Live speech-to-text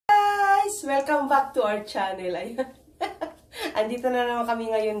Welcome back to our channel. Ayan. Andito na naman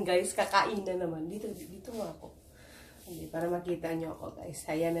kami ngayon, guys. Kakain na naman. Dito nga ako. Hindi, para makita nyo ako, guys.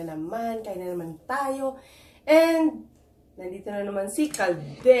 Ayan na naman. Kain na naman tayo. And, nandito na naman si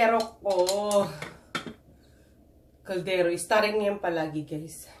Kaldero ko. Kaldero. Starring niyan palagi,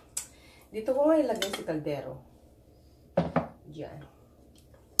 guys. Dito ko nga ilagay si Kaldero. Yan.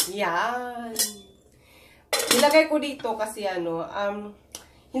 Yan. Nilagay ko dito kasi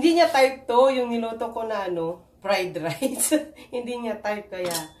hindi niya type to, yung niluto ko na fried rice. Hindi niya type,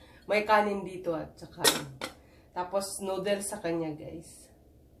 kaya may kanin dito at saka tapos noodles sa kanya, guys.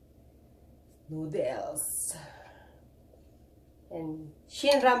 Noodles. And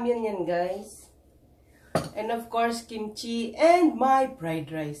Shin ramyun yan, guys. And of course, kimchi and my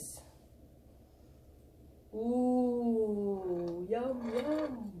fried rice. Ooh, yum,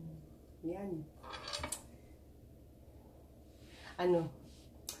 yum. Yan.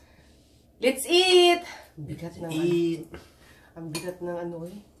 Let's eat! Bigat ng ang bigat ng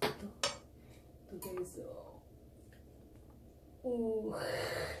Ito guys. Oh.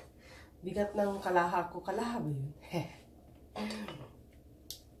 Bigat ng kalaha ko. Kalaha ba yun?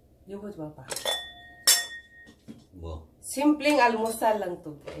 Yubot ba pa? Wow. Simpleng almusal lang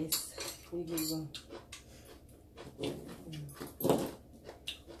to, guys.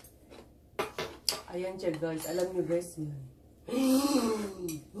 Ayan siya, guys. Alam nyo, guys, yan.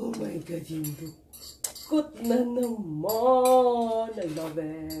 Oh my God, yung dukot na naman. I love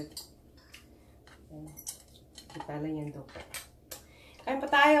it. Kita lang yan, dukot. Kain pa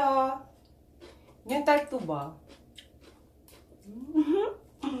tayo. Yung type 2 ba?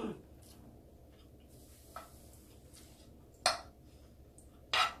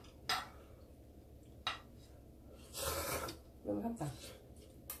 Lumahap pa.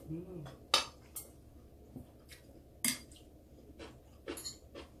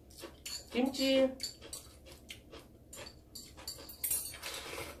 Kimchi.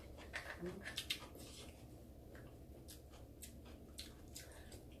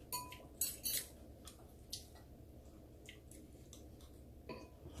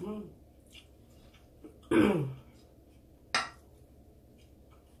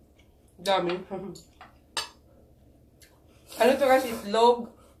 Dami. Ano to kasi,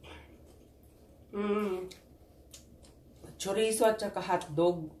 itlog, chorizo at saka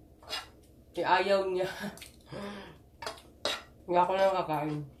hotdog. Ayaw niya. Hindi ako lang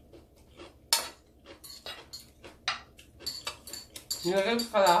kakain. Nilagay ko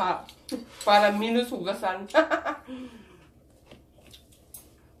kalaha. Para minus hugasan.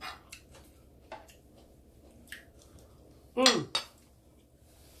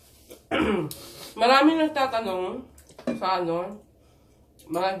 Maraming nagtatanong sa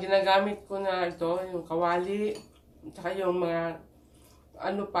mga ginagamit ko na ito, yung kawali, saka yung mga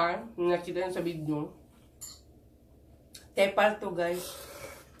nakita nyo sa video. Tepal to, guys.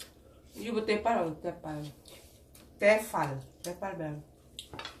 Yung ba tepal o tepal? Tefal. Tepal ba?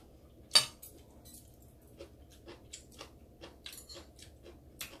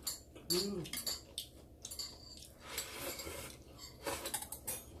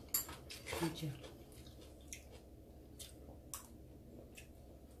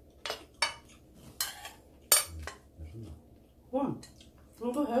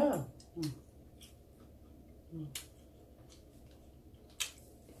 Ito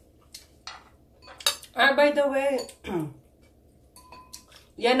by the way,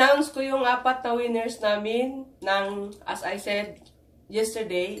 i-announce ko yung 4 na winners namin ng, as I said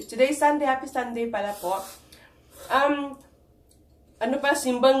yesterday. Today Sunday, happy Sunday pala po.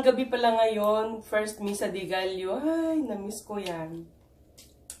 Simbang gabi pala ngayon. First Misa de Gallo. Ay, na-miss ko yan.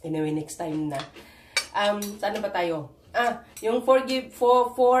 Anyway, next time na. Saan ba tayo? Yung 4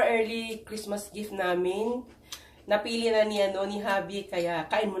 early Christmas gift namin. Napili na ni Habi, kaya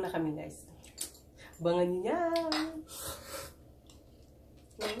kain muna kami, guys. Bangan niya.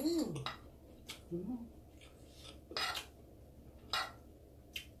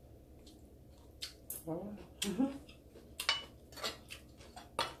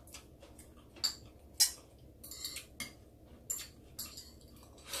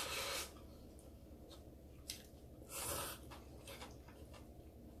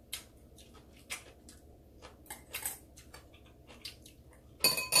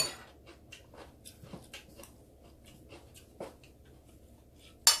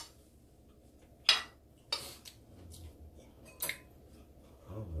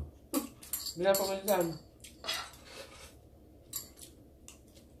 Bila pemilihan.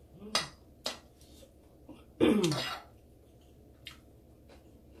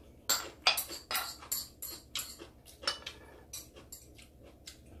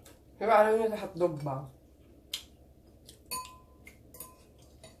 Pero alam niyo sa hotdog ba?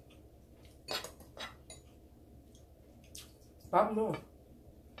 Pap, no?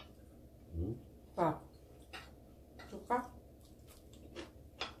 Pap. Suka.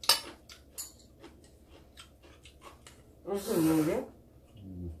 Gusto niyo din?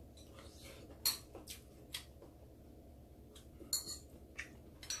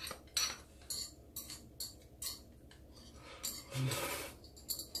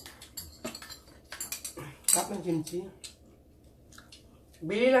 Pap ng kimchi.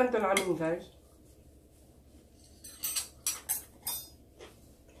 Bili lang ito namin, guys.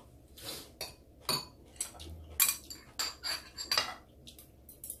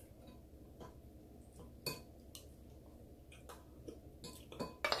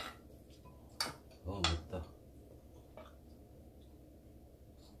 맵다.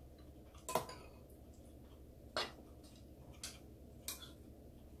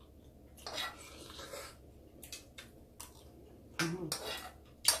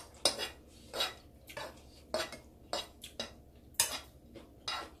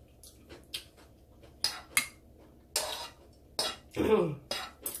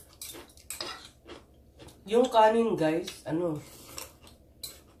 Yung kanin, guys,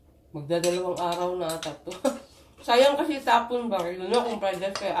 magdadalawang araw na ata to. Sayang kasi tapon ba? Yun kung fried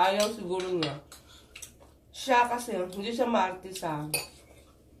rice, kaya ayaw siguro niya. Siya kasi, hindi siya maarte sa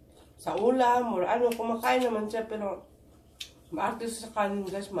ulam, or kumakain naman siya, pero maarte sa kanin,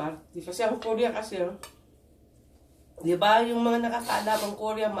 guys, maarte. Kasi ang Korea kasi, di ba, yung mga nakakaalam, ang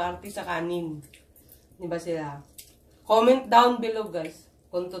Korea maarte sa kanin. Di ba sila? Comment down below, guys,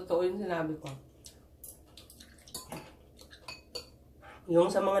 kung totoo yung sinabi ko. Yung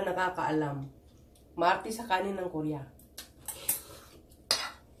sa mga nakakaalam, maarte sa kanin ng Korea.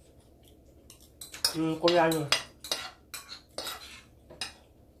 Koreano.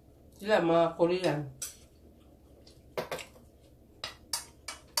 Sila, mga Korean.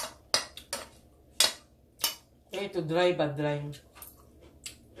 Ito, dry ba? Dry.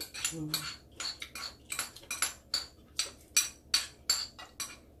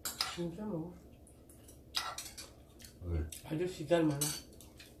 Siyempre mo. 아저씨가 많아.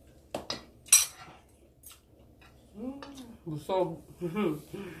 무서워.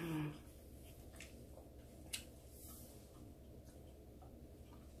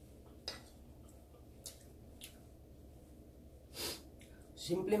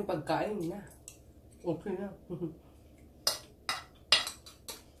 Simpleng pagkain na. Okay na.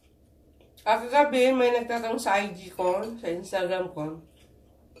 Kagabi, may nagtatang sa IG ko, sa Instagram ko.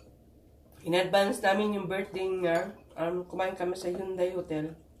 In-advance namin yung birthday niya. Kumain kami sa Hyundai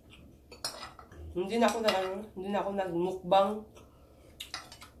Hotel. Hindi na ako nagmukbang.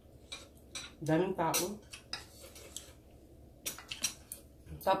 Daming tao.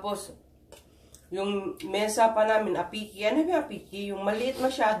 Tapos, yung mesa pa namin, apiki. Ano ba apiki? Yung maliit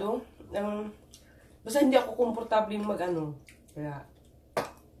masyado. Basta hindi ako komportable yung Kaya,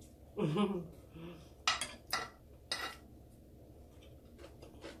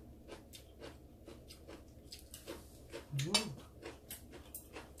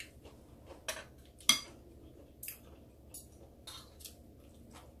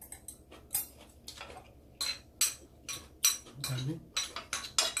 dami.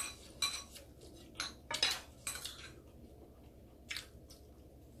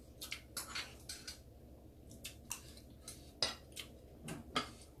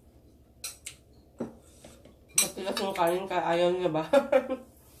 Matigas yung kanin kaya ayaw niya ba?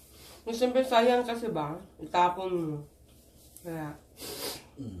 Yung siyempre sayang kasi ba? Itapon mo. Kaya.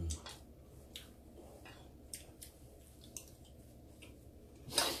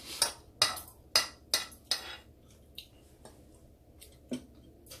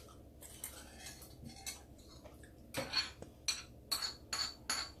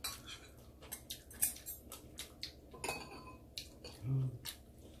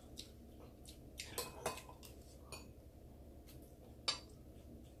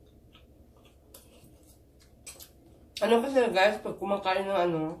 Kasi guys, pag kumakain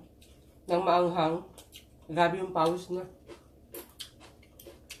ng ng maanghang, grabe yung pawis na.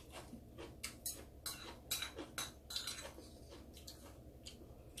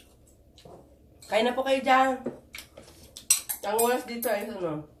 Kain na po kayo dyan. Ang oras dito ay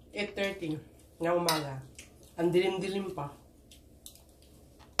 8:30 ng umaga. Ang dilim-dilim pa.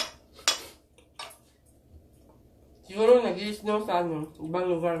 Siguro nag-i-snow sa ibang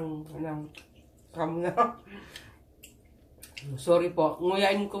lugar ng kamuna. Sorry po,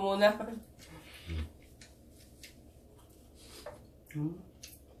 nguyain ko muna.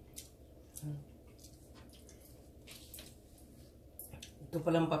 Ito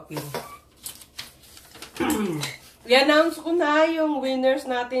palang papel. I-announce ko na yung winners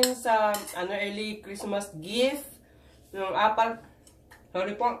natin sa early Christmas gift. Yung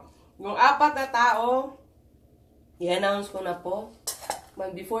yung apat na tao, i-announce ko na po.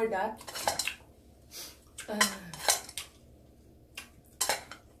 But before that,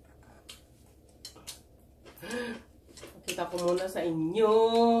 kita ko muna sa inyo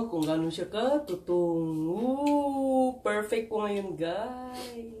kung gano'n siya katutong. Perfect po ngayon,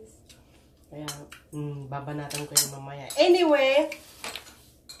 guys. Kaya, babanatan ko yung mamaya. Anyway,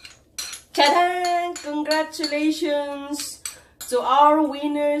 tadang! Congratulations to our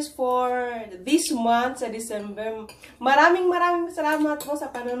winners for this month sa December. Maraming salamat po sa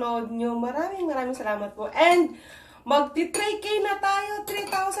panonood nyo. Maraming salamat po. And, magti-3K na tayo.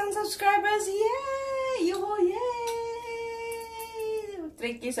 3,000 subscribers. Yay! Yuhu! Yay!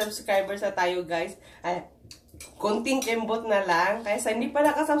 3K subscribers na tayo, guys. Konting kembot na lang. Kaya sa hindi pa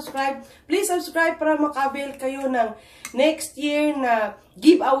nakasubscribe, please subscribe para makabil kayo ng next year na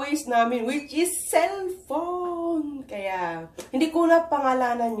giveaways namin, which is cellphone. Kaya, hindi ko na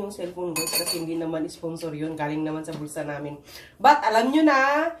pangalanan yung cellphone, guys, kasi hindi naman sponsor yun. Galing naman sa bulsa namin. But, alam nyo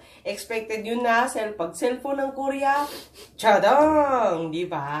na, expected yun na, pag cellphone ng Korea, tsadang!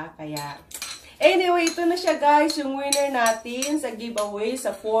 Diba? Kaya, anyway, ito na siya, guys, yung winner natin sa giveaway,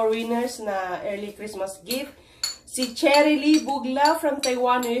 sa 4 winners na early Christmas gift. Si Cherry Lee Bugla from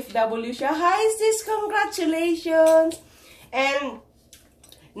Taiwan, OFW siya. Hi, sis! Congratulations! And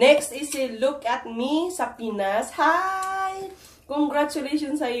next is si Look at Me sa Pinas. Hi!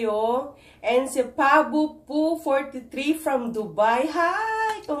 Congratulations sa iyo. And si Pabu Pu 43 from Dubai.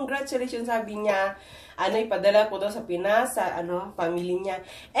 Hi! Congratulations, sabi niya. Ipadala ko daw sa Pinas, sa family niya.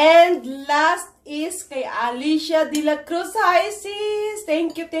 And last is kay Alicia de la Cruz. Hi, sis!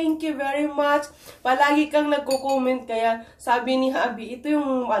 Thank you very much. Palagi kang nagko-comment, kaya sabi ni Habi, ito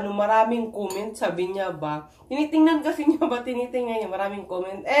yung maraming comment, sabi niya ba. Tinitingnan kasi niya ba, tinitingnan niya, maraming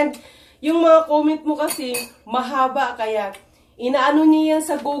comment. And yung mga comment mo kasi, mahaba, kaya inaano niya yan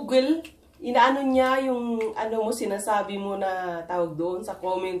sa Google. Inaano niya yung mo sinasabi mo na tawag doon sa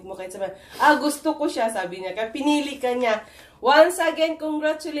comment mo, kahit sabi, gusto ko siya, sabi niya, kaya pinili ka niya. Once again,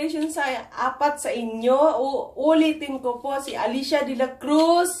 congratulations sa 4 sa inyo. Ulitin ko po, si Alicia de la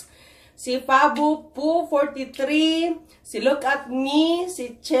Cruz, si Pabu Pu 43, si Look at Me,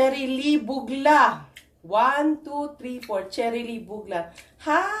 si Cherry Lee Bugla. 1, 2, 3, 4, Cherry Lee Bugla.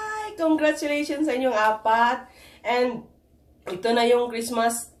 Hi! Congratulations sa inyong 4. And ito na yung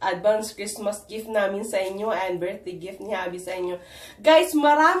advance Christmas gift namin sa inyo and birthday gift ni Abby sa inyo. Guys,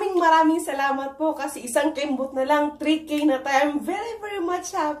 maraming salamat po kasi isang kembot na lang, 3K na tayo. I'm very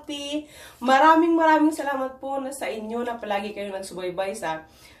much happy. Maraming salamat po na sa inyo na palagi kayo nagsubaybay sa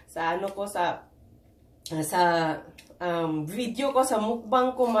video ko, sa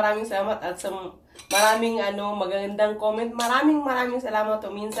mukbang ko. Maraming salamat at sa maraming magagandang comment. Maraming salamat.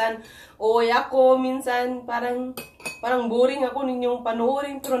 Minsan uwi ako, minsan parang boring ako ninyong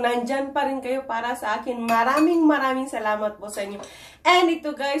panoorin, pero nandyan pa rin kayo para sa akin. Maraming salamat po sa inyo. And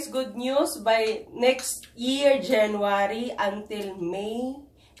ito, guys, good news, by next year January until May,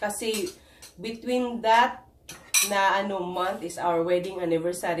 kasi between that na month is our wedding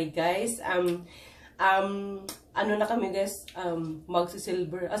anniversary, guys. Na kami, guys,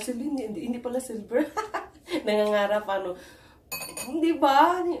 magsi-silver. Hindi pala silver. Nangangarap, hindi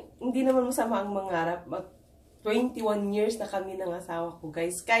ba? Hindi naman masama ang mangarap. 21 years na kami ng asawa ko,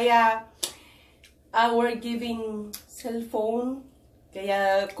 guys. Kaya, we're giving cellphone.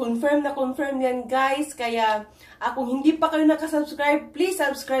 Kaya, confirm yan, guys. Kaya, kung hindi pa kayo nakasubscribe, please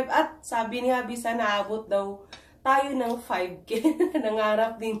subscribe. At sabi ni Habi, sana abot daw tayo ng 5K.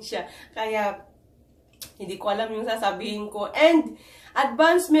 Nangarap din siya. Kaya, hindi ko alam yung sasabihin ko. And,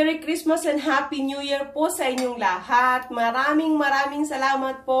 advance Merry Christmas and Happy New Year po sa inyong lahat. Maraming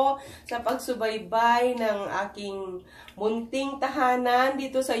salamat po sa pagsubaybay ng aking munting tahanan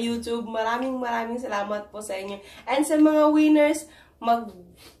dito sa YouTube. Maraming salamat po sa inyo. And sa mga winners,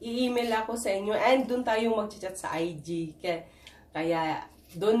 mag-i-email ako sa inyo. And doon tayo mag-chat sa IG. Kaya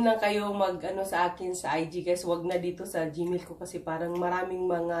doon lang kayo sa akin sa IG, guys. Wag na dito sa Gmail ko kasi parang maraming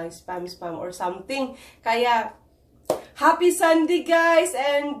mga spam or something. Kaya, Happy Sunday, guys!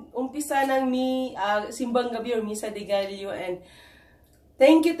 And umpisa ng simbang gabi or Misa de Gallo. And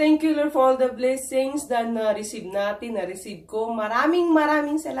thank you, Lord, for all the blessings na receive ko.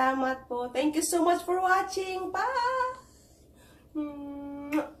 Maraming salamat po. Thank you so much for watching. Bye!